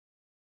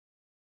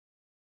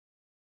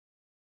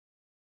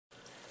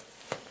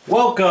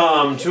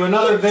Welcome to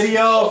another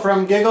video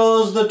from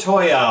Giggles the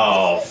Toy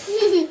Elf.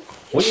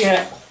 We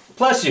have,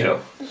 bless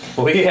you,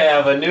 we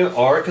have a new,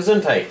 or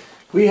Gesundheit,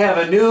 we have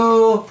a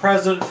new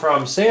present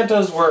from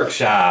Santa's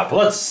workshop.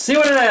 Let's see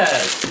what it is.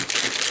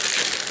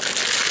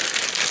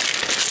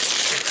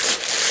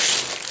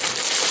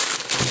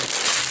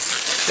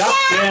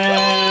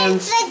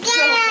 Shopkins.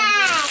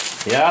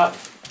 Yep.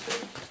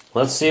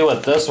 Let's see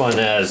what this one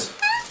is.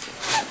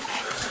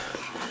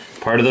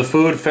 Part of the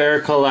food fair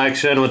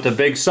collection with the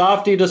big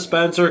softie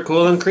dispenser,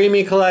 cool and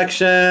creamy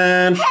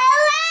collection.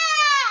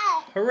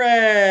 Hooray!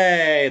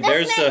 Hooray!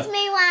 This makes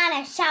me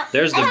want to shout.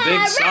 There's the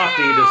big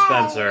softie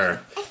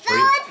dispenser. I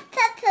thought it's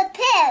Peppa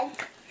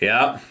Pig.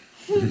 Yep.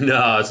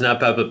 No, it's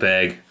not Peppa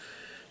Pig.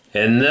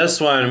 In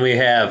this one we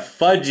have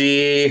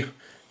Fudgy.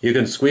 You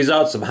can squeeze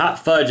out some hot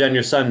fudge on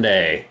your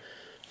sundae.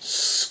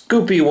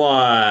 Scoopy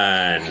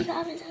one.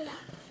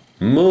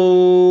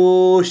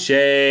 Moo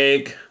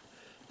shake.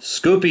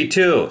 Scoopy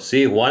 2.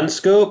 See, 1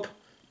 scoop,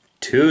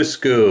 2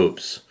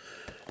 scoops.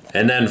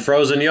 And then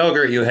frozen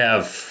yogurt, you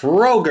have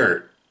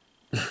FROGURT.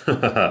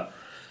 I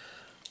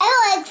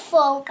like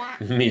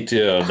FROGURT. Me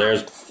too.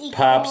 There's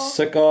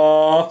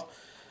Popsicle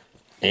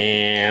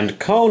and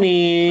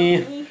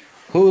Coney.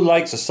 Who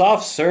likes a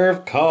soft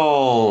serve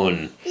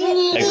cone?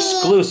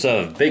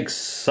 Exclusive big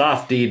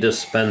softie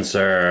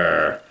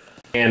dispenser.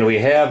 And we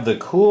have the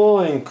cool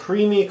and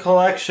creamy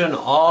collection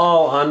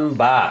all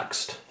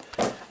unboxed.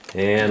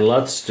 And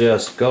let's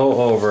just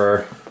go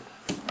over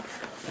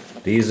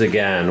these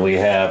again. We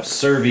have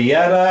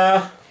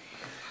Servietta,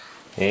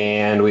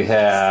 and we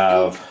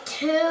have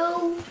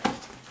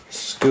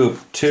Scoop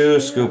 2,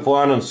 Scoop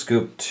 1 and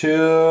Scoop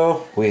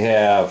 2. We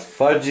have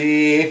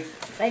Fudgy.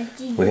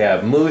 We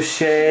have Moo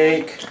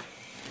Shake,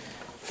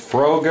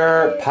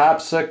 FROGURT,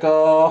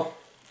 Popsicle,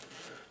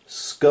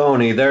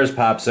 Scony. There's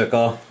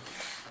Popsicle.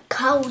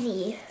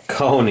 Coney.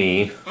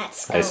 Coney.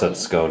 That's I said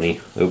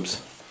Scony.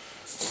 Oops.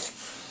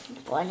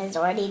 One is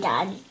already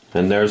done.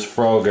 And there's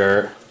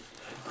FROGURT.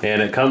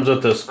 And it comes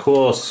with this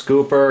cool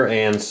scooper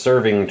and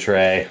serving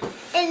tray.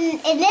 And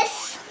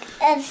this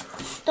is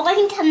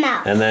starting to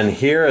melt. And then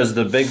here is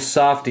the big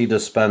softie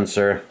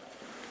dispenser.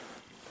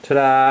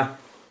 Ta-da!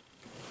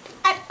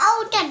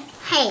 Oh, done.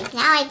 Hey,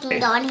 now I can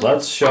go in here.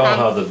 Let's show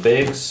how the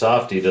big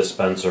softie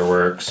dispenser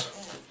works.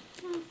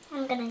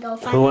 I'm gonna go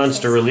find Who wants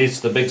to release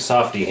the big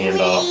softie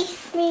handle?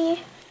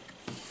 Me.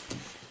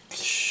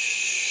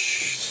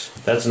 Shh.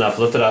 That's enough.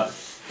 Lift it up.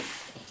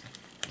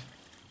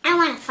 I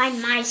want to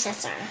find my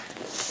sister.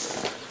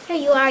 Here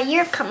you are.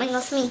 You're coming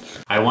with me.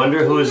 I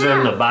wonder who's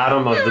in the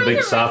bottom of the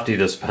big softie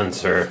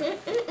dispenser.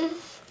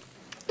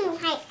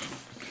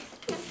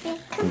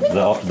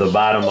 The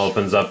bottom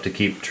opens up to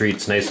keep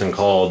treats nice and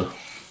cold.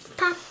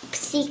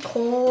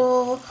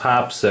 Popsicle.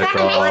 Popsicle.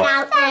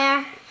 Out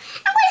there. I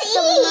want to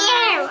eat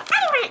you. I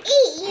want to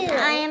eat you.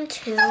 I am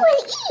too. I want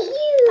to eat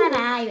you.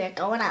 Bye-bye. You're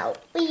going out.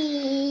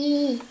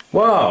 Wee.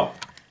 Whoa.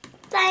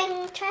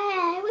 Flying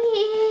tray.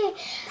 Wee.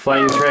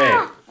 Flying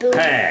tray.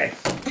 Hey.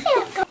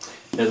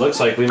 It looks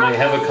like we might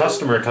have a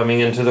customer coming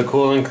into the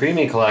cool and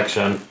creamy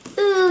collection.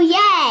 Ooh,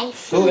 yay.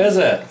 Who is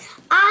it?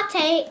 I'll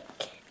take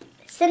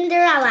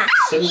Cinderella.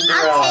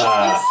 Cinderella.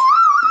 I'll take this.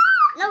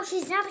 No,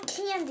 she's not a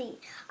candy.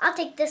 I'll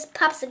take this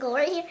popsicle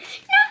right here.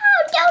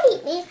 No, don't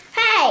eat me.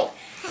 Hey,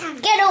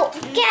 get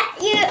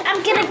you.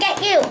 I'm gonna get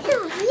you.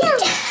 No.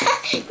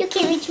 You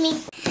can't reach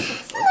me.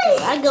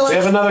 I'll go. We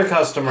have another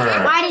customer.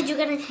 Why did you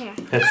get in here?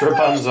 It's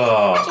Rapunzel.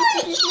 Ah.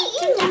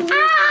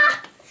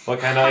 What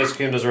kind of ice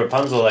cream does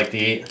Rapunzel like to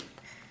eat?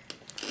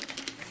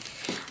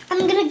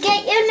 I'm gonna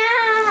get you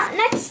now.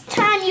 Next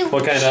time you.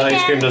 What kind of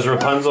ice cream does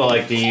Rapunzel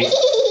like to eat?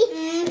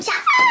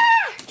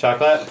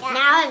 Chocolate?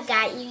 Now I've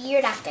got you.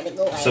 You're not gonna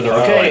go away.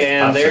 Okay,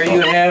 and there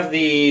you have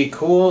the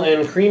cool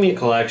and creamy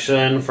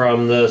collection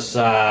from this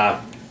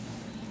 12,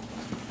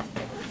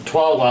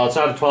 well, it's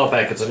not a 12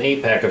 pack, it's an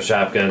 8 pack of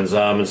Shopkins.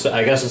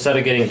 I guess instead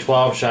of getting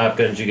 12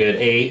 Shopkins, you get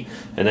 8,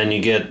 and then you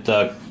get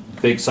the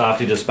big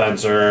softie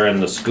dispenser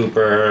and the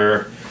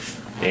scooper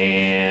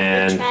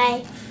and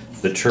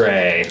the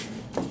tray.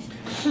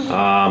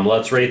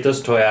 Let's rate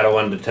this toy out of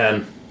 1 to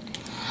 10.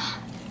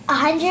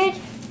 100.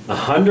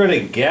 100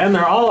 again?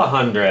 They're all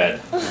 100.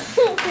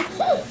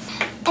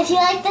 If you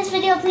like this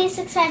video, please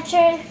subscribe to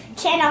our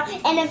channel.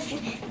 And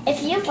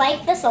if you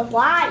like this a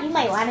lot, you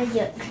might want to do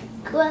a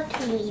cool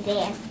creamy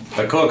dance.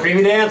 A cool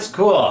creamy dance?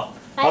 Cool.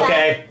 Bye-bye.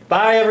 Okay.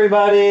 Bye,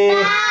 everybody.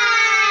 Bye.